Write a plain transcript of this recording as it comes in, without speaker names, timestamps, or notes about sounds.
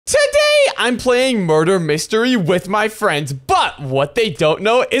I'm playing Murder Mystery with my friends, but what they don't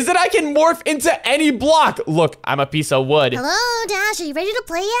know is that I can morph into any block. Look, I'm a piece of wood. Hello, Dash. Are you ready to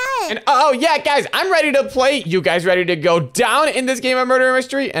play yet? And oh yeah, guys, I'm ready to play. You guys ready to go down in this game of Murder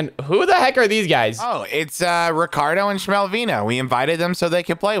Mystery? And who the heck are these guys? Oh, it's Ricardo and Schmelvina. We invited them so they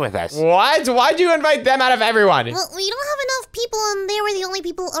could play with us. What? Why'd you invite them out of everyone? Well, we don't have enough people, and they were the only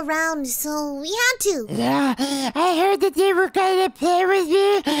people around, so we had to. Yeah, I heard that they were gonna play with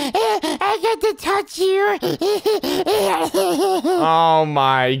me. I got to touch you. Oh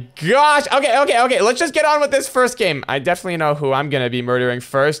my gosh. Okay. Let's just get on with this first game. I definitely know who I'm gonna be murdering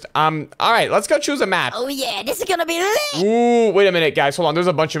first. All right, let's go choose a map. Oh yeah, this is gonna be lit. Ooh, wait a minute, guys. Hold on. There's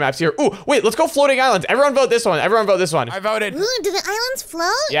a bunch of maps here. Ooh, wait, let's go floating islands. Everyone vote this one. Everyone vote this one. I voted. Ooh, do the islands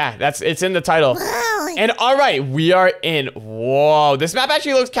float? Yeah, it's in the title. Wow. And all right, we are in. Whoa, this map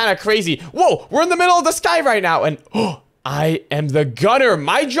actually looks kind of crazy. Whoa, we're in the middle of the sky right now, and I am the gunner.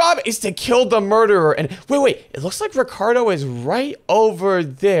 My job is to kill the murderer. And wait, it looks like Ricardo is right over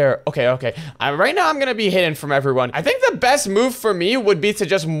there. Okay. Right now I'm gonna be hidden from everyone. I think the best move for me would be to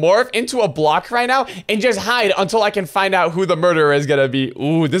just morph into a block right now and just hide until I can find out who the murderer is gonna be.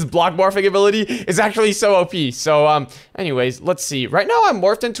 Ooh, this block morphing ability is actually so OP. So, anyways, let's see. Right now I'm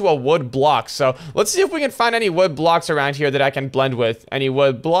morphed into a wood block. So let's see if we can find any wood blocks around here that I can blend with. Any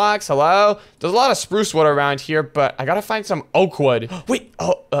wood blocks? Hello? There's a lot of spruce wood around here, but I gotta find some oak wood. Wait,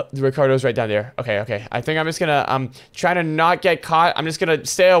 Ricardo's right down there. Okay. I think I'm just gonna try to not get caught. I'm just gonna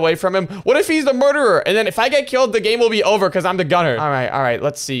stay away from him. What if he's the murderer? And then if I get killed, the game will be over because I'm the gunner. All right.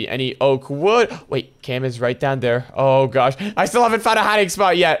 Let's see. Any oak wood? Wait, Cam is right down there. Oh gosh, I still haven't found a hiding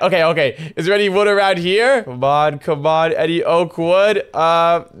spot yet. Okay. Is there any wood around here? Come on. Any oak wood?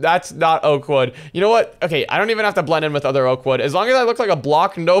 That's not oak wood. You know what? Okay, I don't even have to blend in with other oak wood. As long as I look like a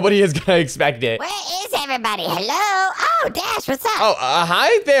block, nobody is gonna expect it. Where is everybody? Hello? Oh, Dash, what's up? Oh,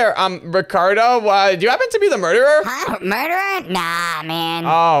 hi there, Ricardo. Do you happen to be the murderer? Huh? Murderer? Nah, man.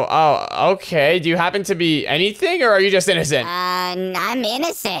 Oh, okay. Do you happen to be anything, or are you just innocent? I'm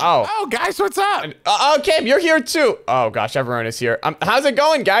innocent. Oh, guys, what's up? Cam, you're here too. Oh gosh, everyone is here. How's it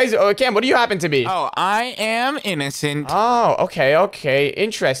going, guys? Cam, what do you happen to be? Oh, I am innocent. Oh, okay.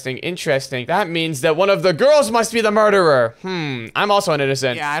 Interesting. That means that one of the girls must be the murderer. I'm also an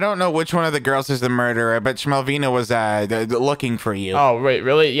innocent. Yeah, I don't know which one of the girls is the murderer, but Schmelvina was looking for you. Oh, wait,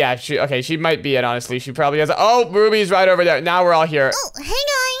 really? Yeah, she might be it, honestly. She probably has Ruby's right over there. Now we're all here. Oh, hey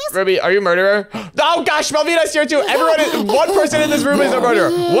guys. Ruby, are you a murderer? Oh gosh, Schmelvina's here too. One person in this room is a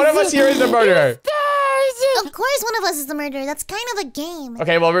murderer. One of us here is the murderer. Of course one of us is the murderer. That's kind of a game.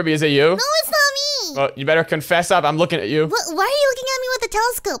 Okay, well, Ruby, is it you? No, it's not me. Well, you better confess up. I'm looking at you. Why are you looking at me with a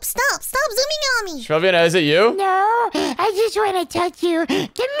telescope? Stop zooming on me. Schmelvina, is it you? No, I just want to touch you. Come here,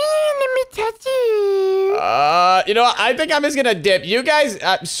 let me touch you. You know what? I think I'm just gonna dip. You guys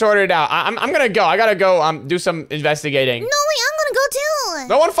sort it out. I'm gonna go. I gotta go do some investigating. No, wait, I'm gonna go too.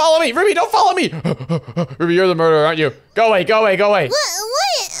 No one follow me. Ruby, don't follow me. Ruby, you're the murderer, aren't you? Go away. What?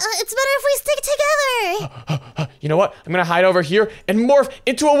 It's better if we stick together. You know what? I'm gonna hide over here and morph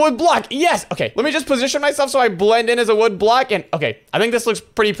into a wood block. Yes. Okay, let me just position myself so I blend in as a wood block. And okay, I think this looks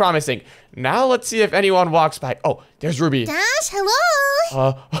pretty promising. Now let's see if anyone walks by. Oh, there's Ruby. Dash,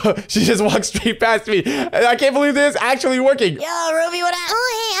 hello. She just walked straight past me. I can't believe this is actually working. Yo, Ruby, what up? Oh,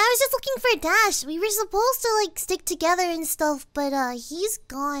 hey, I was just looking for Dash. We were supposed to, like, stick together and stuff, but, he's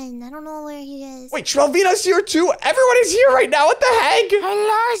gone. I don't know where he is. Wait, Schmelvina's here too? Everyone is here right now. What the heck? I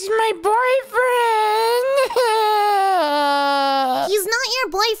lost my boyfriend. He's not your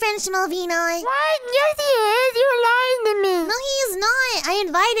boyfriend, Schmelvina. What? Yes, he is. You're lying to me. No, he is not. I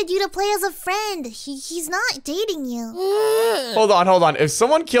invited you to play as a friend. He's not dating you. Hold on. If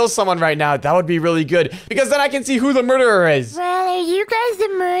someone kills someone right now, that would be really good. Because then I can see who the murderer is. Well, are you guys the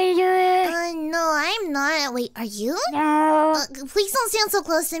murderer? No, I'm not. Wait, are you? No. Please don't stand so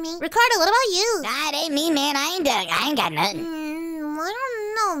close to me. Ricardo, what about you? Nah, it ain't me, man. I ain't got nothing. I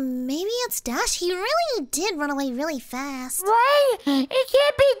don't know. Maybe it's Dash. He really did run away really fast. What? It can't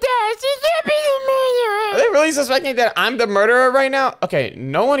be Dash. He can't be the murderer. Are they really suspecting that I'm the murderer right now? Okay,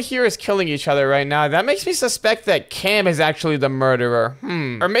 no one here is killing each other right now. That makes me suspect that Cam is actually the murderer.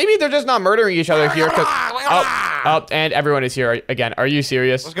 Or maybe they're just not murdering each other here. And everyone is here again. Are you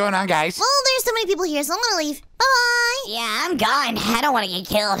serious? What's going on, guys? Well, there's so many people here, so I'm gonna leave. Bye-bye. Yeah, I'm gone. I don't want to get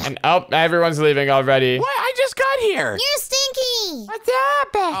killed. And everyone's leaving already. What? I just got here. You're stinky. What's up?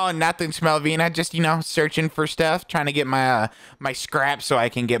 Oh, nothing, Schmelvina. Just, searching for stuff, trying to get my my scraps so I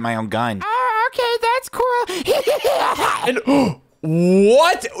can get my own gun. Oh, okay, that's cool. And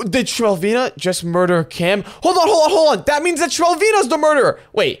What? Did Shmelvina just murder Kim? Hold on. That means that Shmelvina's the murderer.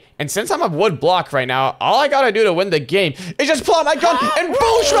 Wait, and since I'm a wood block right now, all I gotta do to win the game is just pull out my gun and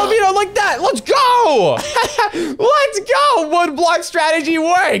boom, Shmelvina like that. Let's go. Let's go. Wood block strategy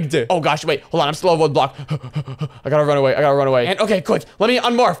worked. Oh gosh, wait, hold on. I'm still a wood block. I gotta run away. And okay, quick. Let me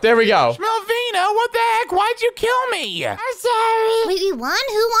unmorph. There we go. Shmelvina, what the heck? Why'd you kill me? I'm sorry. Wait, we won?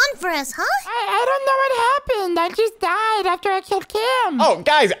 Who won for us, huh? I don't know what happened. I just died after I killed Kim. Oh,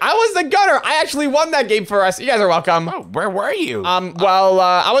 guys, I was the gunner. I actually won that game for us. You guys are welcome. Oh, where were you?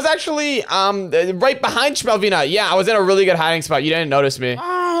 I was actually, right behind Shmelvina. Yeah, I was in a really good hiding spot. You didn't notice me.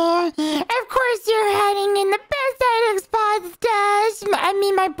 Of course you're hiding in the best hiding spots, Dash. I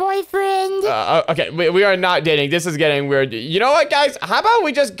mean, my boyfriend. Okay, we are not dating. This is getting weird. You know what, guys? How about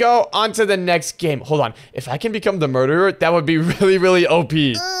we just go on to the next game? Hold on. If I can become the murderer, that would be really, really OP.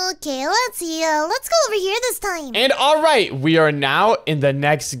 Okay, let's see. Let's go over here this time. And all right, we are now in the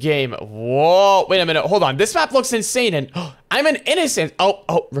next game. Whoa, wait a minute. Hold on. This map looks insane, and I'm an innocent.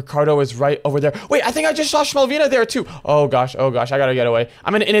 Oh, Ricardo is right over there. Wait, I think I just saw Shmelvina there too. Oh gosh, I gotta get away.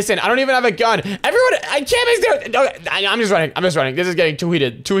 I'm an innocent. I don't even have a gun. Everyone, Kim is there. Okay, I'm just running. This is getting too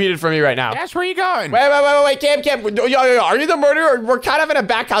heated for me right now. Dash, where you going? Wait, Kim. Yo, are you the murderer? We're kind of in a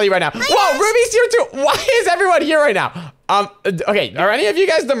back alley right now. Whoa, Ruby's here too. Why is everyone here right now? Okay, are any of you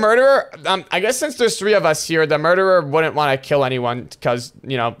guys the murderer? I guess since there's 3 of us here, the murderer wouldn't want to kill anyone because,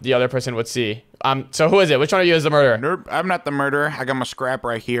 you know, the other person would see. So who is it? Which one of you is the murderer? Nope, I'm not the murderer. I got my scrap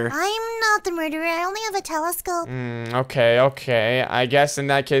right here. I'm not the murderer. I only have a telescope. Okay. I guess in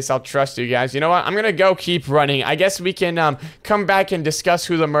that case, I'll trust you guys. You know what? I'm gonna go keep running. I guess we can, come back and discuss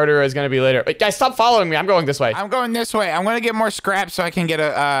who the murderer is gonna be later. Wait, guys, stop following me. I'm going this way. I'm going this way. I'm gonna get more scrap so I can get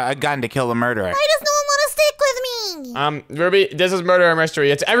a gun to kill the murderer. Why does no one want to stick with me? Ruby, this is murder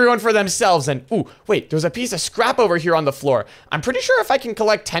mystery. It's everyone for themselves. And, ooh, wait, there's a piece of scrap over here on the floor. I'm pretty sure if I can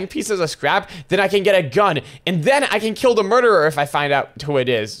collect 10 pieces of scrap, then I can get a gun. And then I can kill the murderer if I find out who it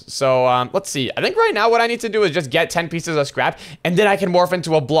is. So, let's see. I think right now what I need to do is just get 10 pieces of scrap, and then I can morph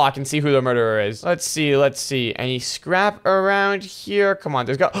into a block and see who the murderer is. Let's see. Any scrap around here? Come on,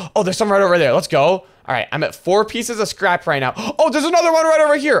 there's some right over there. Let's go. All right, I'm at 4 pieces of scrap right now. Oh, there's another one right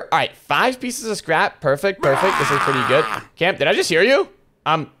over here. All right, 5 pieces of scrap. Perfect. This is pretty good. Cam, did I just hear you?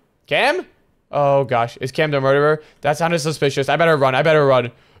 Cam? Oh, gosh. Is Cam the murderer? That sounded suspicious. I better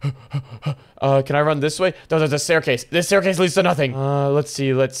run. Can I run this way? No, there's a staircase. This staircase leads to nothing. Let's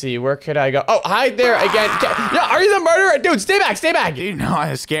see. Where could I go? Oh, hide there again. Yeah, are you the murderer? Dude, stay back. Dude, no,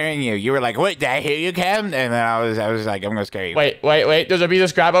 I was scaring you. You were like, wait, did I hear you, Cam? And then I was like, I'm gonna scare you. Wait. There's a piece of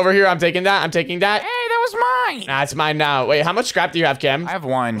scrap over here. I'm taking that. Hey, that was mine. Nah, it's mine now. Wait, how much scrap do you have, Cam? I have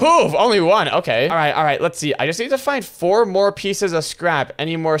 1. Oof, only 1. Okay. All right. Let's see. I just need to find 4 more pieces of scrap.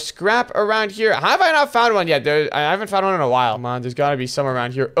 Any more scrap around here? How have I not found one yet? I haven't found one in a while. Come on, there's gotta be some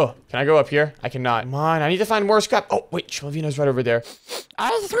around here. Oh, can I go up here? I cannot. Come on, I need to find more scrap. Oh, wait, Shmelvina's right over there.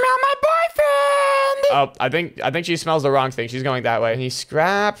 I smell my boyfriend. Oh, I think she smells the wrong thing. She's going that way. Any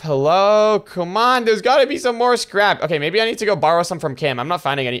scrap? Hello? Come on, there's gotta be some more scrap. Okay, maybe I need to go borrow some from Cam. I'm not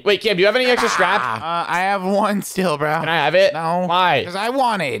finding any. Wait, Cam, do you have any extra scrap? I have 1 still, bro. Can I have it? No. Why? Because I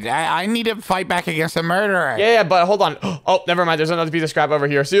wanted. I need to fight back against the murderer. Yeah, but hold on. Oh, never mind. There's another piece of scrap over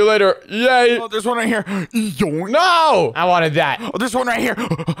here. See you later. Yay. Oh, there's one right here. Yoink. No! I wanted that. Oh, there's one right here.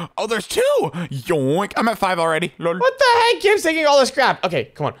 Oh, there's 2. Yoink. I'm at 5 already. Lol. What the heck? Kim's taking all the scrap. Okay,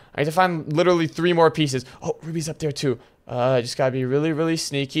 come on. I need to find literally 3 more pieces. Oh, Ruby's up there too. I just gotta be really, really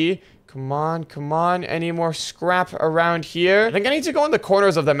sneaky. Come on. Any more scrap around here? I think I need to go in the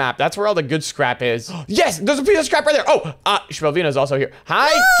corners of the map. That's where all the good scrap is. Yes, there's a piece of scrap right there. Oh, Shmelvina's also here. Hi,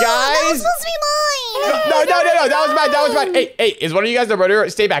 guys. That was supposed to be mine. No. That was mine. Hey, is one of you guys the murderer?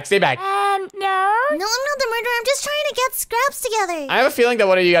 Stay back. No. No, I'm not the murderer. I'm just trying to get scraps together. I have a feeling that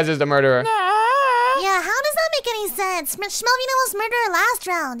one of you guys is the murderer. Yeah, how does that make any sense? Shmelvina was murderer last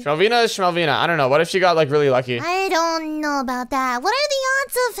round. Shmelvina is Shmelvina. I don't know. What if she got, like, really lucky? I don't know about that. What are the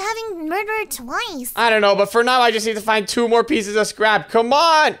odds of having murderer twice? I don't know, but for now, I just need to find 2 more pieces of scrap. Come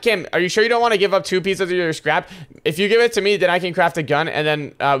on! Kim, are you sure you don't want to give up 2 pieces of your scrap? If you give it to me, then I can craft a gun, and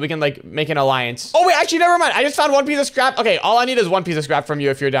then we can, like, make an alliance. Oh, wait, actually, never mind. I just found 1 piece of scrap. Okay, all I need is 1 piece of scrap from you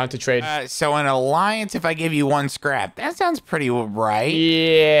if you're down to trade. So an alliance if I give you 1 scrap. That sounds pretty right.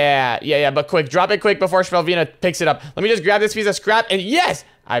 Yeah, but quick. Drop it quick before Shmelvina picks it up. Let me just grab this piece of scrap, and yes!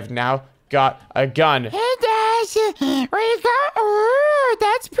 I've now got a gun. Hey, Dash. Where you go? Ooh,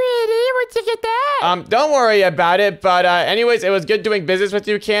 that's pretty. Where'd you get that? Don't worry about it. But anyways, it was good doing business with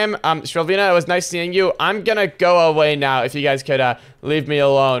you, Cam. Shmelvina, it was nice seeing you. I'm gonna go away now. If you guys could leave me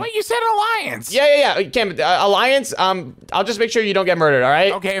alone. Wait, you said alliance. Yeah. Cam, alliance. I'll just make sure you don't get murdered. All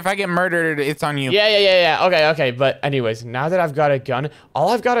right? Okay, if I get murdered, it's on you. Yeah. Okay. But anyways, now that I've got a gun, all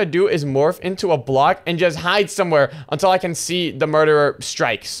I've got to do is morph into a block and just hide somewhere until I can see the murderer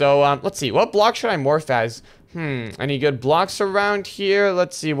strike. So let's see. What block should I morph as? Any good blocks around here?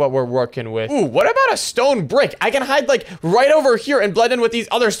 Let's see what we're working with. Ooh, what about a stone brick? I can hide like right over here and blend in with these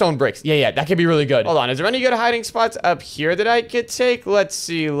other stone bricks. Yeah, that could be really good. Hold on, is there any good hiding spots up here that I could take? Let's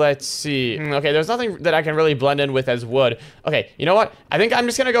see. Okay, there's nothing that I can really blend in with as wood. Okay, you know what? I think I'm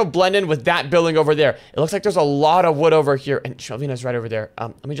just gonna go blend in with that building over there. It looks like there's a lot of wood over here, and Shmelvina's right over there.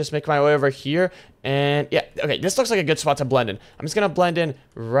 Let me just make my way over here. And yeah, okay, this looks like a good spot to blend in. I'm just gonna blend in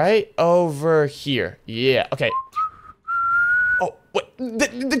right over here. Yeah, okay. Oh, wait,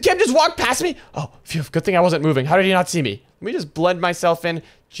 the Kim just walked past me? Oh, phew, good thing I wasn't moving. How did he not see me? Let me just blend myself in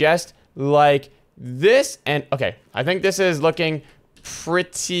just like this. And okay, I think this is looking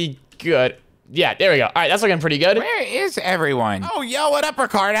pretty good. Yeah, there we go. All right, that's looking pretty good. Where is everyone? Oh, yo, what up,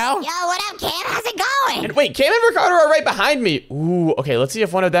 Ricardo? Yo, what up, Cam? How's it going? And wait, Cam and Ricardo are right behind me. Ooh, okay, let's see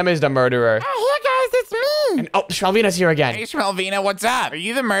if one of them is the murderer. Oh, hey, guys, it's me. And oh, Shmelvina's here again. Hey, Shmelvina, what's up? Are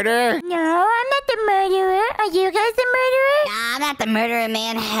you the murderer? No, I'm not the murderer. Are you guys the murderer? Nah, I'm not the murderer,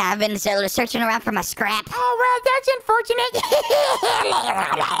 man. I've been searching around for my scrap. Oh, well, that's unfortunate.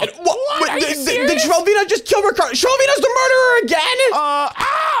 What? Did Shmelvina just kill Ricardo? Shmelvina's the murderer again? Ow!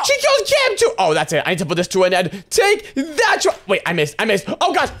 She killed Cam too. Oh, that's it. I need to put this to an end. Take that. Wait, I missed.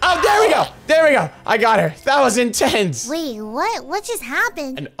 Oh, gosh. Oh, there we go. I got her. That was intense. Wait, what? What just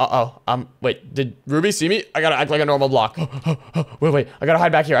happened? And wait, did Ruby see me? I gotta act like a normal block. Wait, I gotta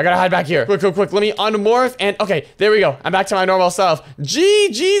hide back here. Quick. Let me unmorph, and okay, there we go. I'm back to my normal self.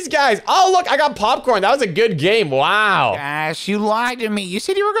 GG's, guys. Oh, look, I got popcorn. That was a good game. Wow. Gosh, you lied to me. You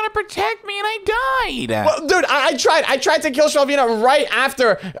said you were gonna protect me, and I died. Well, dude, I tried to kill Shmelvina right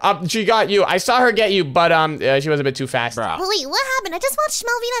after she got you. I saw her get you, but she was a bit too fast. Bro. Wait, what happened? I just watched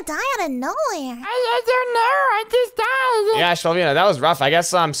Shmelvina die out of nowhere. I don't know. I just died. Yeah, Shmelvina, that was rough. I guess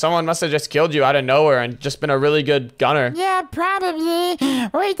someone must have just killed you out of nowhere and just been a really good gunner. Yeah, probably.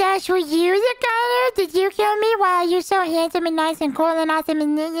 Wait, Dash, were you the gunner? Did you kill me? Wow, you're so handsome and nice and cool and awesome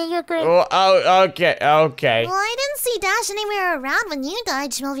and you're great. Oh, okay. Well, I didn't see Dash anywhere around when you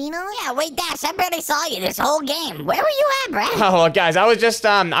died, Shmelvina. Yeah, wait, Dash, I barely saw you this whole game. Where were you at, bro? Oh, well, guys, I was just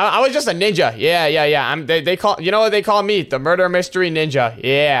I was just a ninja. Yeah. They call, you know what they call me? The murder mystery ninja.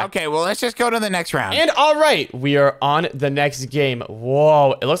 Yeah. Okay, well, let's just go to the next round. And all right, we are on the next game.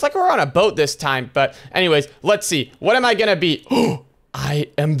 Whoa, it looks like we're on a boat this time. But anyways, let's see. What am I gonna be? I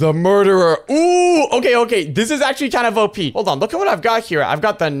am the murderer. Ooh, okay. This is actually kind of OP. Hold on, look at what I've got here. I've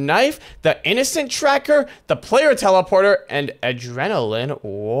got the knife, the innocent tracker, the player teleporter, and adrenaline.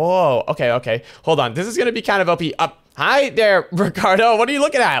 Whoa, okay. Hold on, this is gonna be kind of OP. Hi there, Ricardo. What are you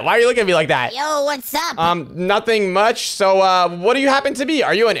looking at? Why are you looking at me like that? Yo, what's up? Nothing much. So, what do you happen to be?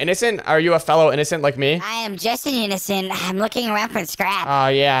 Are you an innocent? Are you a fellow innocent like me? I am just an innocent. I'm looking around for scrap. Oh,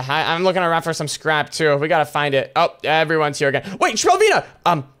 yeah. I'm looking around for some scrap, too. We gotta find it. Oh, everyone's here again. Wait, Shmelvina!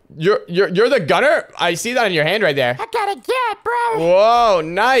 You're the gunner? I see that in your hand right there. I gotta get, bro. Whoa,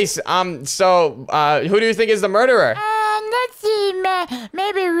 nice. So, who do you think is the murderer? Let's see,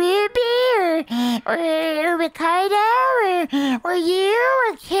 maybe Ruby or Ricardo or you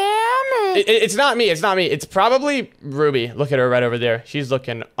or Cam. It's not me. It's probably Ruby. Look at her right over there. She's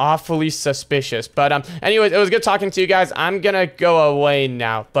looking awfully suspicious. But anyways, it was good talking to you guys. I'm gonna go away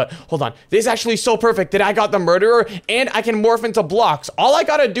now. But hold on. This is actually so perfect that I got the murderer and I can morph into blocks. All I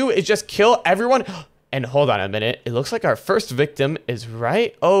gotta do is just kill everyone. And hold on a minute. It looks like our first victim is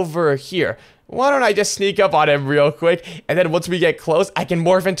right over here. Why don't I just sneak up on him real quick, and then once we get close, I can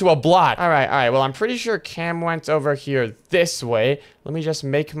morph into a block. All right. Well, I'm pretty sure Cam went over here this way. Let me just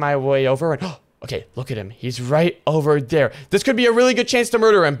make my way over and... Okay, look at him. He's right over there. This could be a really good chance to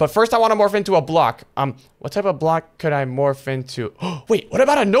murder him, but first I want to morph into a block. What type of block could I morph into? Wait, what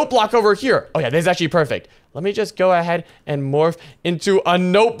about a note block over here? Oh yeah, this is actually perfect. Let me just go ahead and morph into a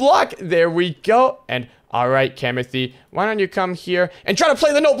note block. There we go. And all right, Timothy, why don't you come here and try to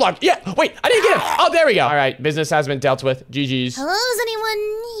play the note block? Yeah, wait, I didn't get him. Oh, there we go. All right, business has been dealt with. GG's. Hello, is anyone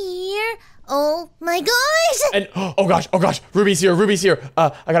here? Oh my gosh! And oh gosh, Ruby's here.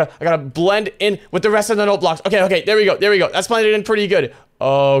 I gotta blend in with the rest of the note blocks. Okay, there we go. That's blended in pretty good.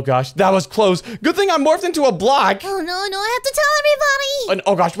 Oh gosh, that was close. Good thing I morphed into a block. Oh no, I have to tell everybody. And,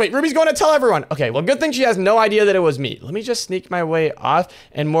 oh gosh, wait, Ruby's going to tell everyone. Okay, well, good thing she has no idea that it was me. Let me just sneak my way off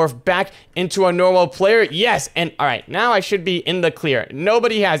and morph back into a normal player. Yes, and all right, now I should be in the clear.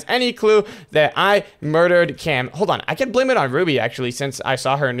 Nobody has any clue that I murdered Cam. Hold on, I can blame it on Ruby, actually, since I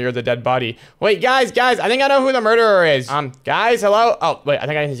saw her near the dead body. Wait, guys, I think I know who the murderer is. Guys, hello? Oh, wait, I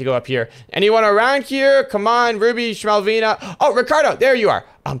think I need to go up here. Anyone around here? Come on, Ruby, Schmalvina. Oh, Ricardo, there you are.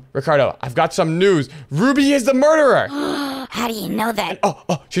 Ricardo, I've got some news. Ruby is the murderer. How do you know that?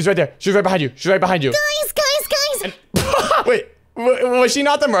 Oh, she's right there. She's right behind you. She's right behind you. Guys. Wait, was she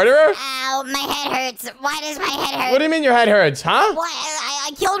not the murderer? Ow, my head hurts. Why does my head hurt? What do you mean your head hurts, huh? Why?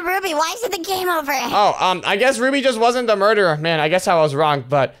 I killed Ruby. Why is it the game over? Oh, I guess Ruby just wasn't the murderer. Man, I guess I was wrong.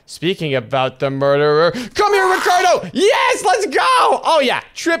 But speaking about the murderer, come here, Ricardo. Yes, let's go. Oh, yeah,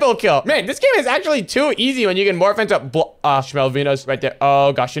 triple kill. Man, this game is actually too easy when you can morph into Schmelvina's right there.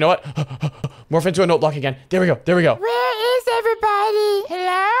 Oh, gosh, you know what? Morph into a note block again. There we go. Where is everybody?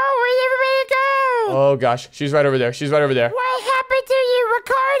 Hello? Where'd everybody go? Oh, gosh, she's right over there. What happened to you,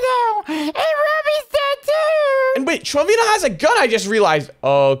 Ricardo? And Ruby's dead too. And wait, Schmelvina has a gun, I just realized.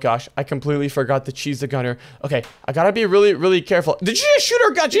 Oh, gosh, I completely forgot that she's the gunner. Okay, I gotta be really, really careful. Did you just shoot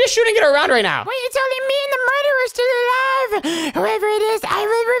her gun? She's just shooting it around right now. Wait, it's only me and the murderer still alive. Whoever it is, I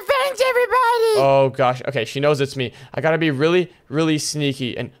will revenge everybody. Oh, gosh. Okay, she knows it's me. I gotta be really, really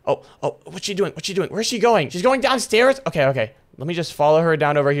sneaky. And, oh, what's she doing? Where's she going? She's going downstairs? Okay. Let me just follow her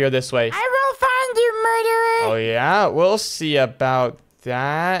down over here this way. I will find you, murderer. Oh, yeah? We'll see about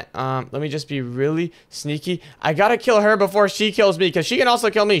that. Let me just be really sneaky. I gotta kill her before she kills me, because she can also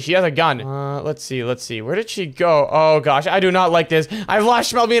kill me. She has a gun. Let's see. Where did she go? Oh, gosh. I do not like this. I've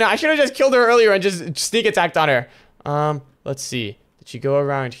lost Schmelvina. I should have just killed her earlier and just sneak attacked on her. Let's see. Did she go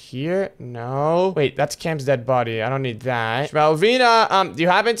around here? No. Wait, that's Cam's dead body. I don't need that. Schmelvina, do you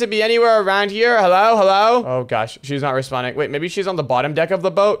happen to be anywhere around here? Hello? Oh, gosh. She's not responding. Wait, maybe she's on the bottom deck of the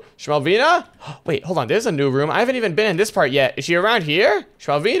boat. Schmelvina? Wait, hold on. There's a new room. I haven't even been in this part yet. Is she around here?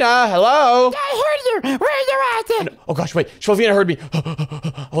 Schmelvina, hello? I heard you. Where are you at? Oh, gosh, wait. Schmelvina heard me.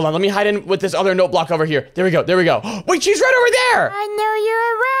 Hold on. Let me hide in with this other note block over here. There we go. Wait, she's right over there. I know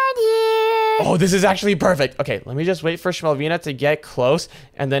you're around here. Oh, this is actually perfect. Okay, let me just wait for Schmelvina to get close,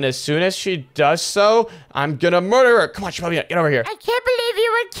 and then as soon as she does so, I'm gonna murder her. Come on, Schmelvina, get over here. I can't believe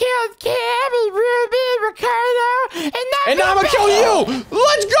you would kill Cam and Ruby and Ricardo, and now I'm gonna kill you.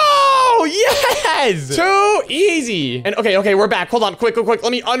 Let's go! Yes! Too easy. And okay, we're back. Hold on, quick.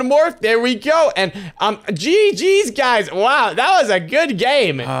 Let me unmorph. There we go. And GG's, guys. Wow, that was a good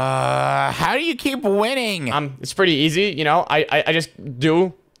game. How do you keep winning? It's pretty easy. You know, I just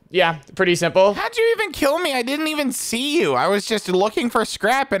do. Yeah, pretty simple. How'd you even kill me? I didn't even see you. I was just looking for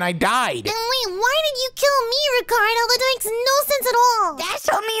scrap and I died. Then wait, why did you kill me, Ricardo? That makes no sense at all. Dad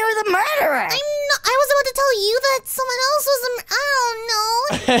told me you were the murderer. I was about to tell you that someone else was the I don't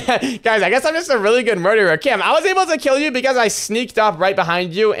know. Guys, I guess I'm just a really good murderer. Cam, I was able to kill you because I sneaked up right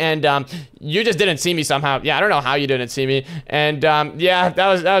behind you, and you just didn't see me somehow. Yeah, I don't know how you didn't see me. And yeah,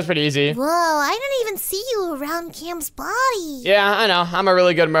 that was pretty easy. Whoa, I didn't even see you around Cam's body. Yeah, I know. I'm a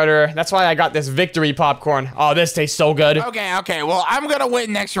really good murderer. That's why I got this victory popcorn. Oh, this tastes so good. Okay. Well, I'm gonna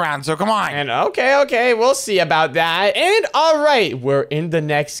win next round, so come on. And okay, we'll see about that. And all right, we're in the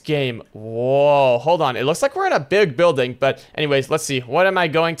next game. Whoa, hold on. It looks like we're in a big building, but anyways, let's see. What am I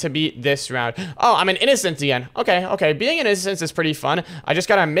going to be this round? Oh, I'm an innocent again. Okay. Being an innocent is pretty fun. I just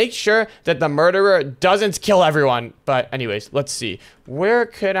gotta make sure that the murderer doesn't kill everyone. But anyways, let's see. Where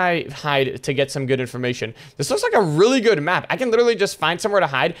could I hide to get some good information? This looks like a really good map. I can literally just find somewhere to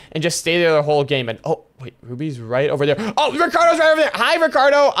hide and just stay there the whole game. And oh, wait, Ruby's right over there. Oh, Ricardo's right over there. Hi,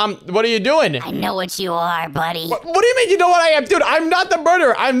 Ricardo. What are you doing? I know what you are, buddy. What do you mean you know what I am? Dude, I'm not the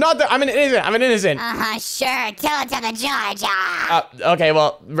murderer. I'm an innocent. Sure. Tell it to the judge. Okay,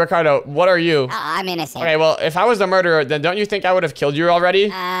 well, Ricardo, what are you? I'm innocent. Okay, well, if I was the murderer, then don't you think I would have killed you already?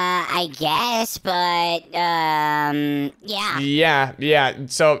 I guess, but, yeah. Yeah.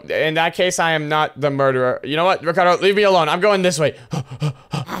 So, in that case, I am not the murderer. You know what, Ricardo, leave me alone. I'm going this way.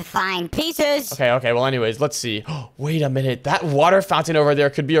 Fine. Pieces. Okay, well, anyways, let's see. Wait a minute. That water fountain over there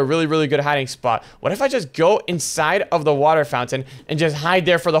could be a really, really good hiding spot. What if I just go inside of the water fountain and just hide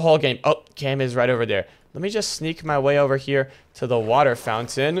there for the whole game? Oh, Cam is right over there. Let me just sneak my way over here to the water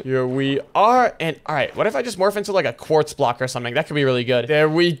fountain. Here we are. And all right, what if I just morph into like a quartz block or something? That could be really good. There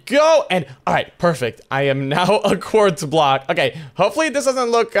we go. And all right, perfect. I am now a quartz block. Okay, hopefully this doesn't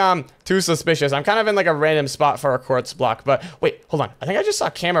look too suspicious. I'm kind of in like a random spot for a quartz block. But wait, hold on. I think I just saw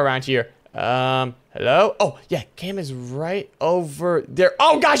Cam around here. Hello? Oh, yeah, Cam is right over there.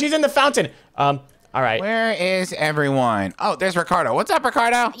 Oh gosh, he's in the fountain. All right. Where is everyone? Oh, there's Ricardo. What's up,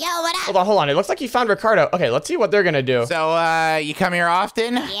 Ricardo? Yo, what up? Hold on. It looks like he found Ricardo. Okay, let's see what they're gonna do. So, you come here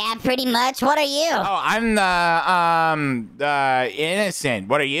often? Yeah, pretty much. What are you? Oh, I'm the innocent.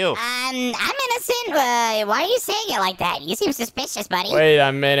 What are you? I'm innocent. Why are you saying it like that? You seem suspicious, buddy. Wait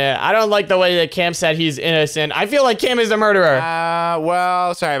a minute. I don't like the way that Cam said he's innocent. I feel like Cam is the murderer.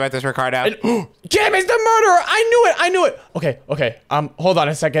 Well, sorry about this, Ricardo. Cam is the murderer! I knew it! Okay. Hold on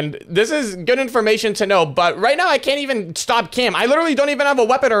a second. This is good information to know, but right now I can't even stop Cam. I literally don't even have a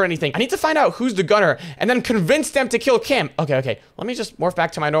weapon or anything. I need to find out who's the gunner and then convince them to kill Cam. Okay. Let me just morph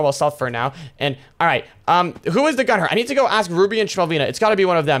back to my normal self for now. And, alright, who is the gunner? I need to go ask Ruby and Schmelvina. It's gotta be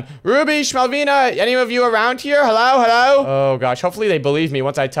one of them. Ruby, Schmelvina, any of you around here? Hello? Oh gosh, hopefully they believe me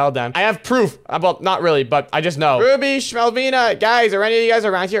once I tell them. I have proof. Well, not really, but I just know. Ruby, Schmelvina, guys, are any of you guys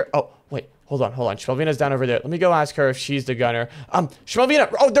around here? Oh, wait. Hold on. Schmelvina's down over there. Let me go ask her if she's the gunner.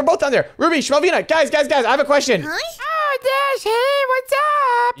 Schmelvina. Oh, they're both down there. Ruby, Schmelvina. Guys, I have a question. Huh? Oh, Dash, hey, what's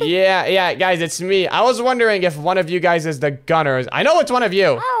up? Yeah, guys, it's me. I was wondering if one of you guys is the gunners. I know it's one of you.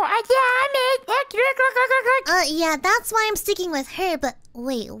 Oh, yeah, I'm it. Look. Yeah, that's why I'm sticking with her, but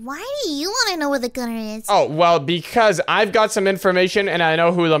wait, why do you want to know where the gunner is? Oh, well, because I've got some information and I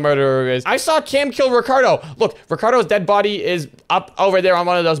know who the murderer is. I saw Cam kill Ricardo. Look, Ricardo's dead body is up over there on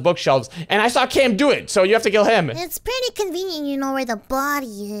one of those bookshelves, and I saw Cam do it, so you have to kill him. It's pretty convenient you know where the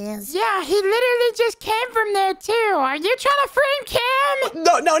body is. Yeah, he literally just came from there, too. Are you trying to frame Cam?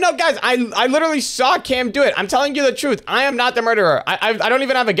 No, guys, I literally saw Cam do it. I'm telling you the truth. I am not the murderer. I don't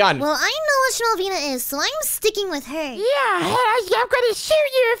even have a gun. Well, I know what Schmelvina is, so I'm sticking with her. Yeah, I'm gonna shoot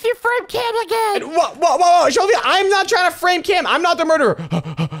you if you frame Cam again. Whoa, Schmelvina, I'm not trying to frame Cam. I'm not the murderer.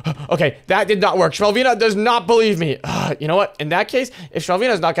 Okay, that did not work. Schmelvina does not believe me. You know what? In that case, if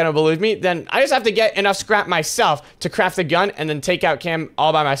Schmelvina's not gonna believe me, then I just have to get enough scrap myself to craft the gun and then take out Cam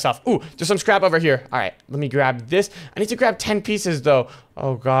all by myself. Ooh, there's some scrap over here. All right, let me grab this. I need to grab 10 pieces, though.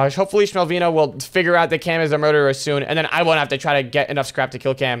 Oh, gosh. Hopefully, Schmelvina will figure out that Cam is the murderer soon, and then I won't have to try to get enough scrap to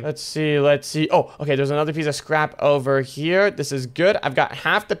kill Cam. Let's see. Oh, okay, there's another piece of scrap over here. This is good. I've got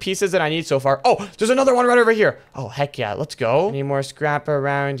half the pieces that I need so far. Oh, there's another one right over here. Oh, heck yeah. Let's go. Any more scrap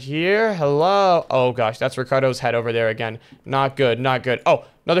around here? Hello? Oh, gosh. That's Ricardo's head over there again. Not good. Oh,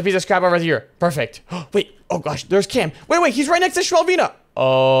 another piece of scrap over here. Perfect. Wait. Oh, gosh. There's Cam. Wait. He's right next to Schmelvina.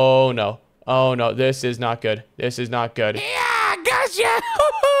 Oh, no. This is not good. Yeah, gotcha.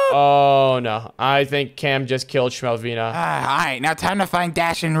 Oh, no. I think Cam just killed Schmelvina. All right, now time to find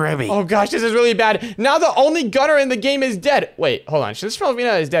Dash and Ruby. Oh, gosh, this is really bad. Now the only gunner in the game is dead. Wait, hold on. Since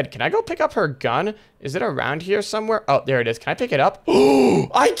Schmelvina is dead, can I go pick up her gun? Is it around here somewhere? Oh, there it is. Can I pick it up? Oh,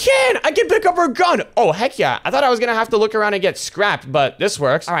 I can pick up her gun. Oh, heck yeah. I thought I was going to have to look around and get scrapped, but this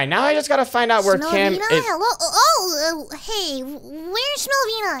works. All right, now I just got to find out where Cam is. Hello? Hey, where's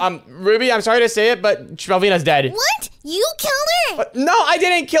Schmelvina? Ruby, I'm sorry to say it, but Schmelvina's dead. What? You killed her? No, I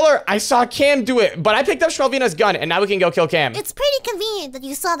didn't kill her. I saw Cam do it, but I picked up Schmelvina's gun, and now we can go kill Cam. It's pretty convenient that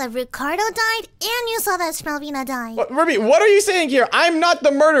you saw that Ricardo died and you saw that Schmelvina died. Ruby, what are you saying here? I'm not the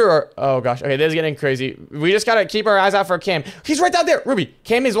murderer. Oh, gosh. Okay, this is getting crazy. We just gotta keep our eyes out for Cam. He's right down there. Ruby,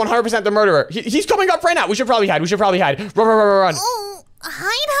 Cam is 100% the murderer. He's coming up right now. We should probably hide. Run. Oh,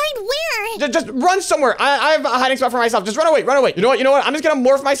 hide where? Just run somewhere. I have a hiding spot for myself. Just run away. You know what? I'm just gonna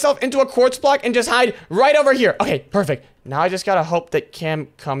morph myself into a quartz block and just hide right over here. Okay, perfect. Now I just gotta hope that Cam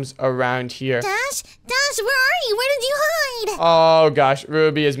comes around here. Dash, where are you? Where did you hide? Oh gosh,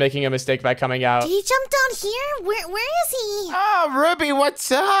 Ruby is making a mistake by coming out. Did he jump down here? Where is he? Oh, Ruby,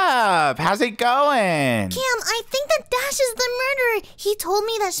 what's up? How's it going? Cam, I think that Dash is the murderer. He told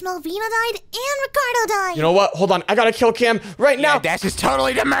me that Schmelvina died and Ricardo died. You know what? Hold on. I gotta kill Cam right now. Dash is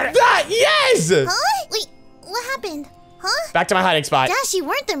totally the murderer. Yes! Huh? Wait, what happened? Huh? Back to my hiding spot. Dash, you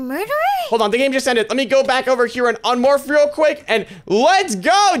weren't the murderer? Hold on, the game just ended. Let me go back over here and unmorph real quick, and let's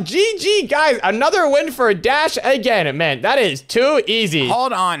go! GG, guys. Another win for Dash again. Man, that is too easy.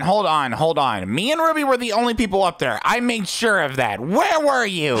 Hold on. Me and Ruby were the only people up there. I made sure of that. Where were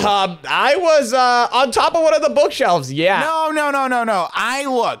you? I was on top of one of the bookshelves, yeah. No. I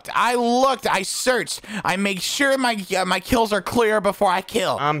looked. I searched. I make sure my kills are clear before I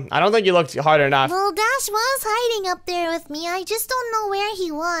kill. I don't think you looked hard enough. Well, Dash was hiding up there with me. I just don't know where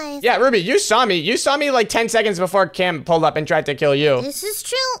he was. Yeah, Ruby, you saw me. You saw me like 10 seconds before Cam pulled up and tried to kill you. This is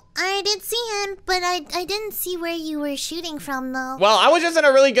true. I did see him, but I didn't see where you were shooting from, though. Well, I was just in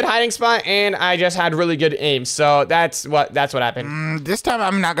a really good hiding spot, and I just had really good aim, so that's what happened. This time,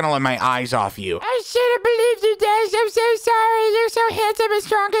 I'm not gonna let my eyes off you. I should have believed you, Dash. I'm so sorry. You're so handsome and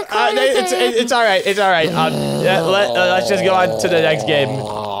strong and cool. It's all right. Let's just go on to the next game.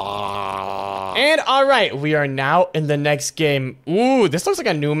 And all right, we are now in the next game. Ooh, this looks like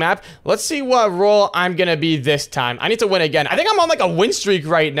a new map. Let's see what role I'm gonna be this time. I need to win again. I think I'm on like a win streak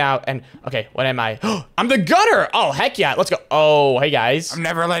right now. And okay, what am I? I'm the gunner. Oh, heck yeah. Let's go. Oh, hey guys. I'm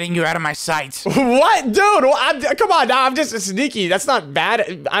never letting you out of my sights. What? Dude, come on now. I'm just sneaky. That's not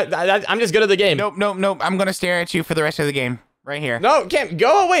bad. I'm just good at the game. Nope. I'm gonna stare at you for the rest of the game. Right here. No, Cam,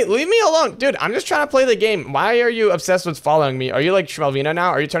 go away. Leave me alone. Dude, I'm just trying to play the game. Why are you obsessed with following me? Are you like Schmelvina now?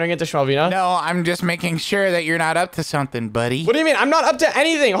 Are you turning into Schmelvina? No, I'm just making sure that you're not up to something, buddy. What do you mean? I'm not up to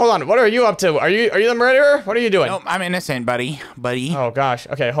anything. Hold on. What are you up to? Are you the murderer? What are you doing? Nope, I'm innocent, buddy. Oh, gosh.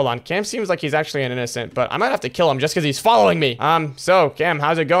 Okay, hold on. Cam seems like he's actually an innocent, but I might have to kill him just because he's following me. So, Cam,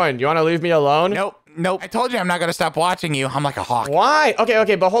 how's it going? You want to leave me alone? Nope. I told you I'm not gonna stop watching you. I'm like a hawk. Why?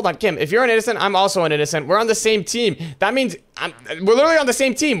 Okay, but hold on, Kim. If you're an innocent, I'm also an innocent. We're on the same team. That means we're literally on the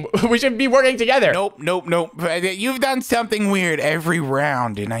same team. We should be working together. Nope. You've done something weird every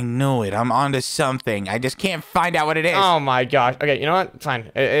round, and I know it. I'm onto something. I just can't find out what it is. Oh my gosh. Okay, you know what?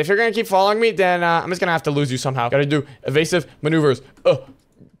 Fine. If you're gonna keep following me, then I'm just gonna have to lose you somehow. Gotta do evasive maneuvers.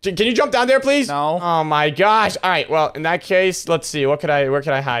 Can you jump down there, please? No. Oh my gosh. All right. Well, in that case, let's see. Where could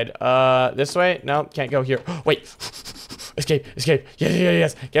I hide? This way? No, can't go here. Wait. Escape.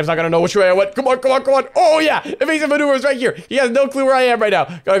 Yes. Cam's not gonna know which way I went. Come on. Oh yeah. Evasive maneuvers right here. He has no clue where I am right now.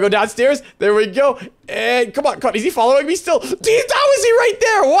 Gotta go downstairs. There we go. And come on. Is he following me still? Dude, that was he right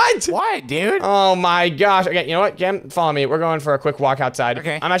there. What, dude? Oh my gosh. Okay, you know what? Cam, follow me. We're going for a quick walk outside.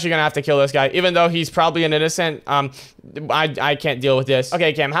 Okay. I'm actually gonna have to kill this guy, even though he's probably an innocent. I can't deal with this.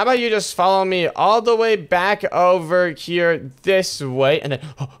 Okay, Cam, how about you just follow me all the way back over here this way, and then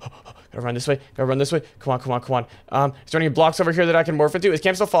gotta run this way. Come on. Is there any blocks over here that I can morph into? Is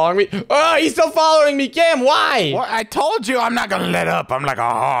Cam still following me? Oh, he's still following me. Cam, why? What? I told you I'm not gonna let up. I'm like a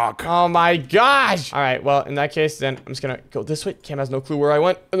hawk. Oh my gosh. All right, well, in that case, then I'm just gonna go this way. Cam has no clue where I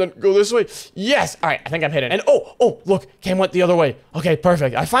went, and then go this way. Yes. All right, I think I'm hidden. And oh, look, Cam went the other way. Okay,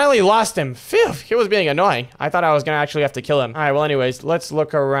 perfect. I finally lost him. Phew, he was being annoying. I thought I was gonna actually have to kill him. All right, well, anyways, let's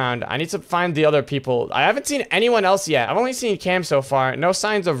look around. I need to find the other people. I haven't seen anyone else yet. I've only seen Cam so far. No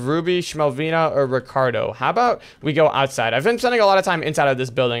signs of Ruby, Schmelvina, or Ricardo. How about we go outside? I've been spending a lot of time inside of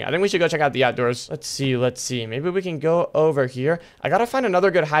this building. I think we should go check out the outdoors. Let's see. Maybe we can go over here. I gotta find another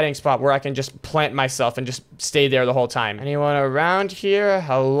good hiding spot where I can just plant myself and just stay there the whole time. Anyone around here?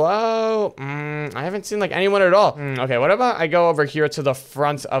 Hello? I haven't seen like anyone at all. Okay, what about I go over here to the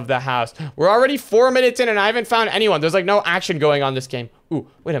front of the house? We're already 4 minutes in and I haven't found anyone. There's like no action going on this game. Ooh,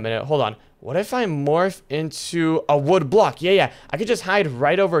 wait a minute. Hold on. What if I morph into a wood block? Yeah. I could just hide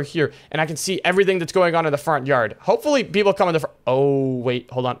right over here and I can see everything that's going on in the front yard. Hopefully people come in the front. Oh, wait,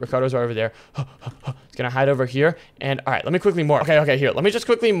 hold on. Ricardo's over there. It's gonna hide over here. And all right, let me quickly morph. Okay, here. Let me just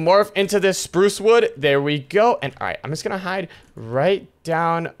quickly morph into this spruce wood. There we go. And all right, I'm just gonna hide right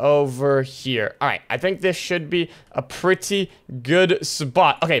down over here. All right, I think this should be a pretty good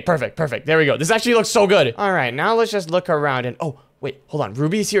spot. Okay, perfect. There we go. This actually looks so good. All right, now let's just look around and wait, hold on.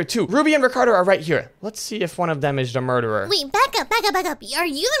 Ruby's here too. Ruby and Ricardo are right here. Let's see if one of them is the murderer. Wait, back up. Are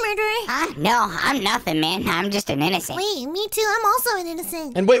you the murderer? No, I'm nothing, man. I'm just an innocent. Wait, me too. I'm also an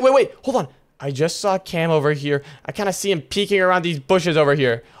innocent. And wait. Hold on. I just saw Cam over here. I kind of see him peeking around these bushes over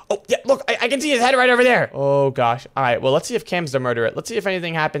here. Oh, yeah, look, I can see his head right over there. Oh, gosh. All right, well, let's see if Cam's the murderer. Let's see if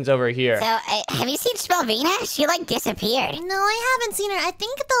anything happens over here. So, have you seen Schmelvina? She, like, disappeared. No, I haven't seen her. I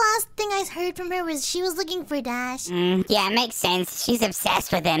think the last thing I heard from her was she was looking for Dash. Yeah, it makes sense. She's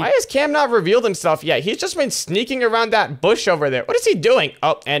obsessed with him. Why has Cam not revealed himself yet? He's just been sneaking around that bush over there. What is he doing?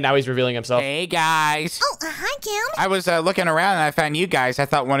 Oh, and now he's revealing himself. Hey, guys. Oh, hi, Cam. I was looking around and I found you guys. I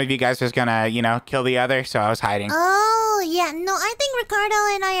thought one of you guys was gonna, kill the other, so I was hiding. Oh, yeah. No, I think Ricardo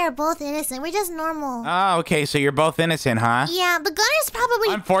and I are both innocent. We're just normal. Oh, okay, so you're both innocent, huh? Yeah, the gunner's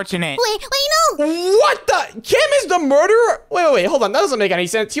probably... Unfortunate. Wait, no! What the? Cam is the murderer? Wait, hold on. That doesn't make any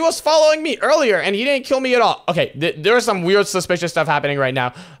sense. He was following me earlier, and he didn't kill me at all. Okay, there is some weird, suspicious stuff happening right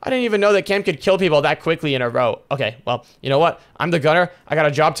now. I didn't even know that Cam could kill people that quickly in a row. Okay, well, you know what? I'm the gunner. I got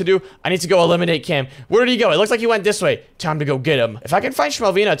a job to do. I need to go eliminate Cam. Where did he go? It looks like he went this way. Time to go get him. If I can find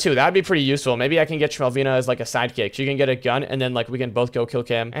Schmelvina, too, that would be pretty useful. Maybe I can get Schmelvina as, like, a sidekick. She can get a gun, and then, like, we can both go kill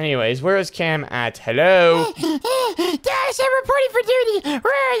Cam. Anyways, where is Cam at? Hello? Dash, I'm reporting for duty.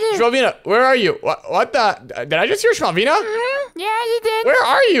 Where are you? Schmelvina, where are you? What the? Did I just hear Schmelvina? Yeah, you did. Where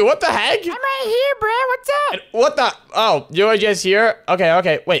are you? What the heck? I'm right here, bro. What's up? And what the? Oh, you were just here?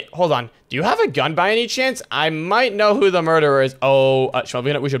 Okay. Wait, hold on. Do you have a gun by any chance? I might know who the murderer is. Oh,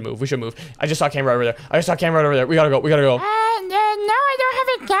 Schmelvina, we should move. I just saw Cam right over there. We gotta go. No, no, I don't have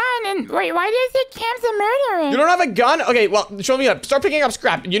a gun. And wait, why does it Cam's a murderer? You don't have a gun? Okay, well, show me up. Start picking up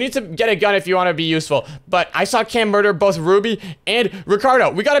scrap. You need to get a gun if you want to be useful. But I saw Cam murder both Ruby and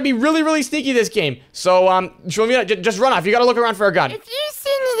Ricardo. We gotta be really, really sneaky this game. So, show me up. Just run off. You gotta look around for a gun. If you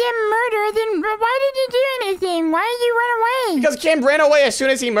seen them murder, then why did you do anything? Why did you run away? Because Cam ran away as soon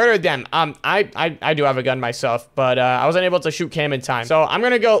as he murdered them. I do have a gun myself, but I wasn't able to shoot Cam in time. So I'm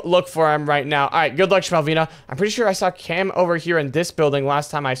gonna go look for him right now. All right, good luck, Schmelvina. I'm pretty sure I saw Cam over here in this building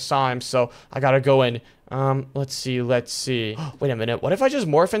last time I saw him, so I gotta go in. Let's see. Wait a minute. What if I just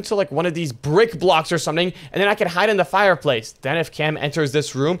morph into like one of these brick blocks or something, and then I can hide in the fireplace? Then if Cam enters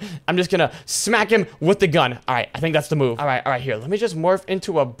this room, I'm just gonna smack him with the gun. All right, I think that's the move. All right, here. Let me just morph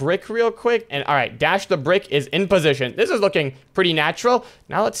into a brick real quick. And all right, dash the brick is in position. This is looking pretty natural.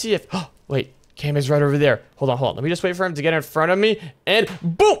 Now let's see if, wait. Cam is right over there. Hold on. Let me just wait for him to get in front of me. And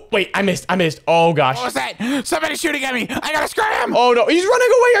boom! Wait, I missed. Oh, gosh. What was that? Somebody's shooting at me. I gotta scram. Oh, no. He's running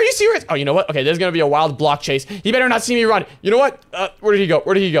away. Are you serious? Oh, you know what? Okay, there's gonna be a wild block chase. He better not see me run. You know what? Where did he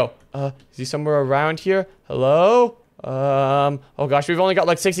go? Is he somewhere around here? Hello? Oh gosh, we've only got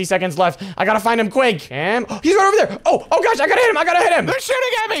like 60 seconds left. I gotta find him quick. Cam, he's right over there. Oh gosh, I gotta hit him. They're shooting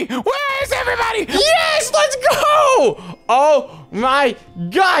at me. Where is everybody? Yes, let's go. Oh my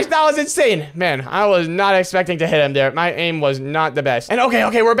gosh, that was insane. Man, I was not expecting to hit him there. My aim was not the best. And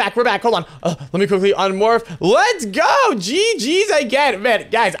okay, we're back. Hold on. Let me quickly unmorph. Let's go. GG's again. Man,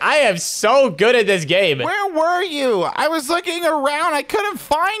 guys, I am so good at this game. Where were you? I was looking around. I couldn't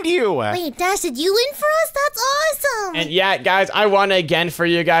find you. Wait, Dash, did you win for us? That's awesome. And yeah, guys, I won again for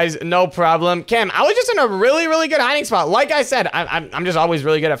you guys. No problem. Cam, I was just in a really, really good hiding spot. Like I said, I'm just always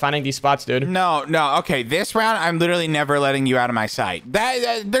really good at finding these spots, dude. No. Okay, this round, I'm literally never letting you out of my sight.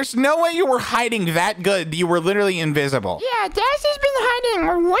 There's no way you were hiding that good. You were literally invisible. Yeah, Dash has been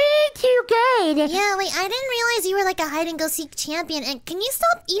hiding way too good. Yeah, wait, I didn't realize you were like a hide-and-go-seek champion. And can you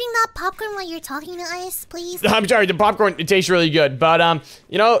stop eating that popcorn while you're talking to us, please? I'm sorry, the popcorn, it tastes really good. But,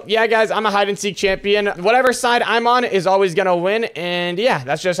 you know, yeah, guys, I'm a hide-and-seek champion. Whatever side I'm on is always gonna win, and yeah,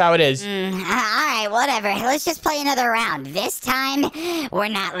 that's just how it is. Alright, whatever. Let's just play another round. This time, we're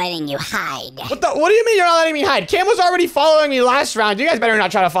not letting you hide. What do you mean you're not letting me hide? Cam was already following me last round. You guys better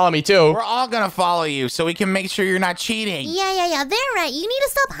not try to follow me too. We're all gonna follow you so we can make sure you're not cheating. Yeah, they're right. You need to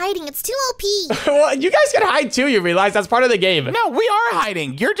stop hiding. It's too OP. Well, you guys can hide too, you realize? That's part of the game. No, we are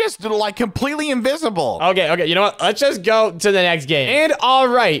hiding. You're just like completely invisible. Okay, you know what? Let's just go to the next game. And all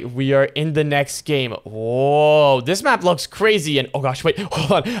right, we are in the next game. Whoa, this map looks crazy. And oh gosh, wait,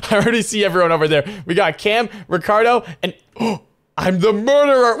 hold on. I already see everyone over there. We got Cam, Ricardo, and I'm the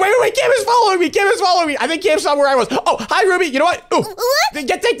murderer. Wait, Cam is following me. I think Cam saw where I was. Oh, hi, Ruby. You know what? Ooh, what?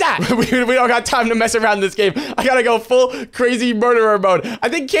 Take that. we don't got time to mess around in this game. I gotta go full crazy murderer mode. I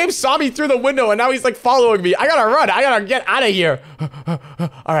think Cam saw me through the window, and now he's like following me. I gotta run. I gotta get out of here.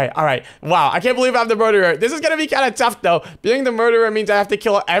 All right. Wow, I can't believe I'm the murderer. This is gonna be kind of tough, though. Being the murderer means I have to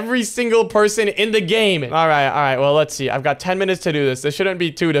kill every single person in the game. All right. Well, let's see. I've got 10 minutes to do this. This shouldn't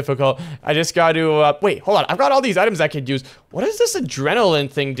be too difficult. I just got to, wait, hold on. I've got all these items I could use. What does this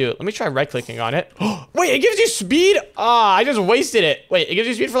adrenaline thing do? Let me try right-clicking on it. Wait, it gives you speed? I just wasted it. Wait, it gives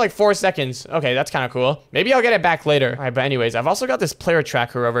you speed for like 4 seconds. Okay, that's kind of cool. Maybe I'll get it back later. All right, but anyways, I've also got this player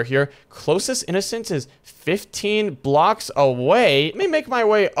tracker over here. Closest innocent is 15 blocks away. Let me make my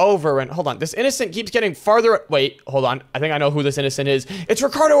way over and hold on. This innocent keeps getting farther. Wait, hold on. I think I know who this innocent is. It's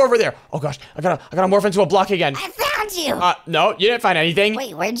Ricardo over there. Oh gosh, I gotta morph into a block again. I found you. No, you didn't find anything.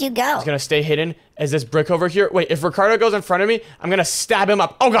 Wait, where'd you go? He's gonna stay hidden as this brick over here. Wait, if Ricardo goes in front of me, I'm gonna stab him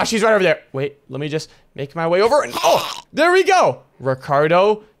up. Oh gosh, he's right over there. Wait, let me just make my way over and there we go.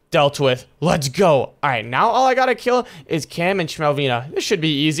 Ricardo dealt with. Let's go. All right, now all I gotta kill is Cam and Schmelvina. This should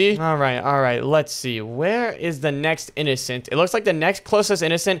be easy. All right. Let's see. Where is the next innocent? It looks like the next closest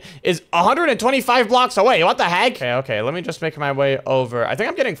innocent is 125 blocks away. What the heck? Okay. Let me just make my way over. I think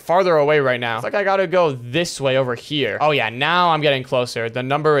I'm getting farther away right now. It's like I gotta go this way over here. Oh yeah, now I'm getting closer. The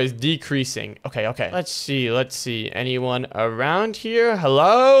number is decreasing. Okay. Let's see. Anyone around here?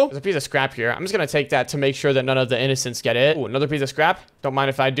 Hello? There's a piece of scrap here. I'm just gonna take that to make sure that none of the innocents get it. Ooh, another piece of scrap. Don't mind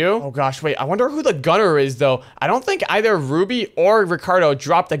if I do. Oh gosh, wait. I wonder who the gunner is, though. I don't think either Ruby or Ricardo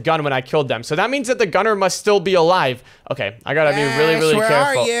dropped the gun when I killed them. So that means that the gunner must still be alive. Okay, I gotta be really where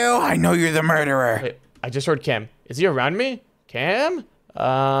careful. Where are you? I know you're the murderer. Wait, I just heard Cam. Is he around me? Cam?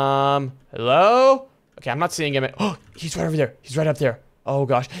 Hello? Okay, I'm not seeing him. Oh, he's right over there. He's right up there. Oh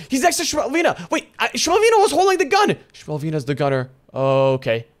gosh. He's next to Schmelvina. Wait, Schmelvina was holding the gun. Schmelvina's the gunner.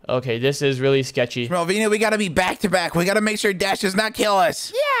 Okay. Okay, this is really sketchy. Melvina, we gotta be back to back. We gotta make sure Dash does not kill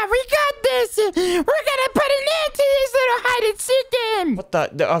us. Yeah, we got this. We're gonna put an end to this little hide and seek game.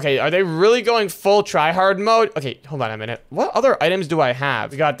 What okay, are they really going full tryhard mode? Okay, hold on a minute. What other items do I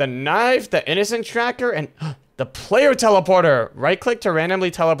have? We got the knife, the innocent tracker, and the player teleporter. Right click to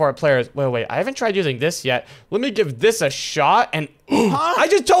randomly teleport players. Wait, I haven't tried using this yet. Let me give this a shot and I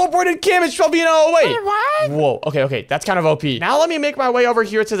just teleported Kim and Shelvina away. Wait, what? Whoa, okay, that's kind of OP. Now let me make my way over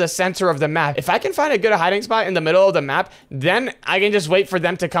here to the center of the map. If I can find a good hiding spot in the middle of the map, then I can just wait for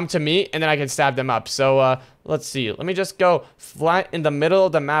them to come to me and then I can stab them up. So, let's see. Let me just go flat in the middle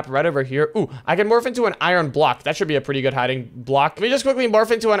of the map right over here. Ooh, I can morph into an iron block. That should be a pretty good hiding block. Let me just quickly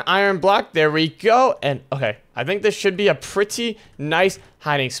morph into an iron block. There we go. And, okay, I think this should be a pretty nice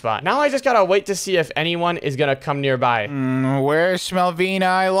hiding spot. Now I just gotta wait to see if anyone is gonna come nearby. Where's Melvina?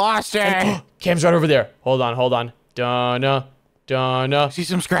 I lost her. Cam's right over there. Hold on. Donna. See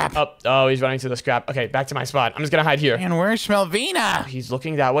some scrap. Oh, he's running to the scrap. Okay, back to my spot. I'm just gonna hide here. And where's Melvina? He's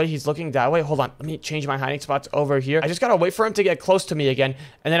looking that way. Hold on. Let me change my hiding spots over here. I just gotta wait for him to get close to me again,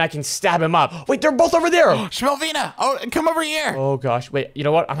 and then I can stab him up. Wait, they're both over there. Melvina! Oh, come over here. Oh, gosh. Wait, you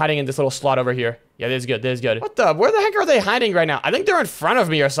know what? I'm hiding in this little slot over here. Yeah, this is good. Where the heck are they hiding right now? I think they're in front of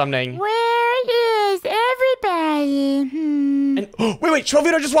me or something. Where is everybody? And, wait,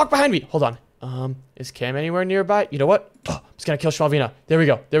 Shelvina just walked behind me. Hold on. Is Cam anywhere nearby? You know what? I'm just gonna kill Shelvina. There we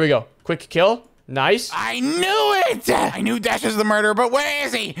go. Quick kill. Nice. I knew it! I knew Dash is the murderer, but where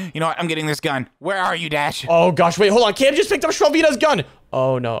is he? You know what? I'm getting this gun. Where are you, Dash? Oh, gosh. Wait, hold on. Cam just picked up Shelvina's gun.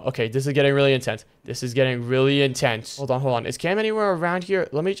 Oh, no. Okay, this is getting really intense. Hold on. Is Cam anywhere around here?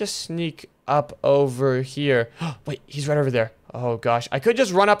 Let me just sneak up over here. Wait, he's right over there. Oh, gosh. I could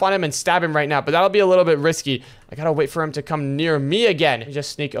just run up on him and stab him right now, but that'll be a little bit risky. I gotta wait for him to come near me again. Let me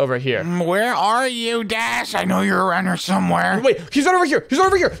just sneak over here. Where are you, Dash? I know you're around here somewhere. Wait, he's right over here.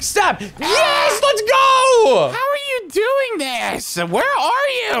 Stab! Yes, let's go! How are you doing this? Where are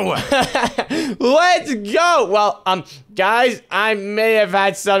you? Let's go! Well, guys, I may have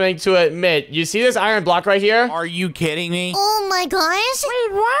had something to admit. You see this iron block right here? Are you kidding me? Oh my gosh.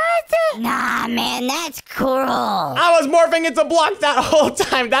 Wait, what? Nah, man, that's cruel. I was morphing into blocks that whole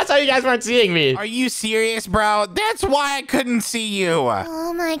time. That's how you guys weren't seeing me. Are you serious, bro? That's why I couldn't see you.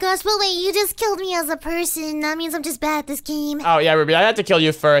 Oh my gosh, but wait, you just killed me as a person. That means I'm just bad at this game. Oh, yeah, Ruby, I had to kill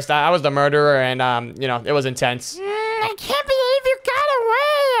you first. I was the murderer, and, you know, it was intense. I can't believe you got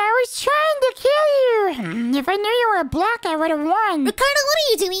away. I was trying to kill you. If I knew you were a block, I would have won. Ricardo, what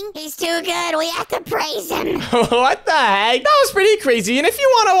are you doing? He's too good. We have to praise him. What the heck? That was pretty crazy. And if you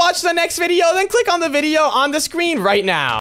want to watch the next video, then click on the video on the screen right now.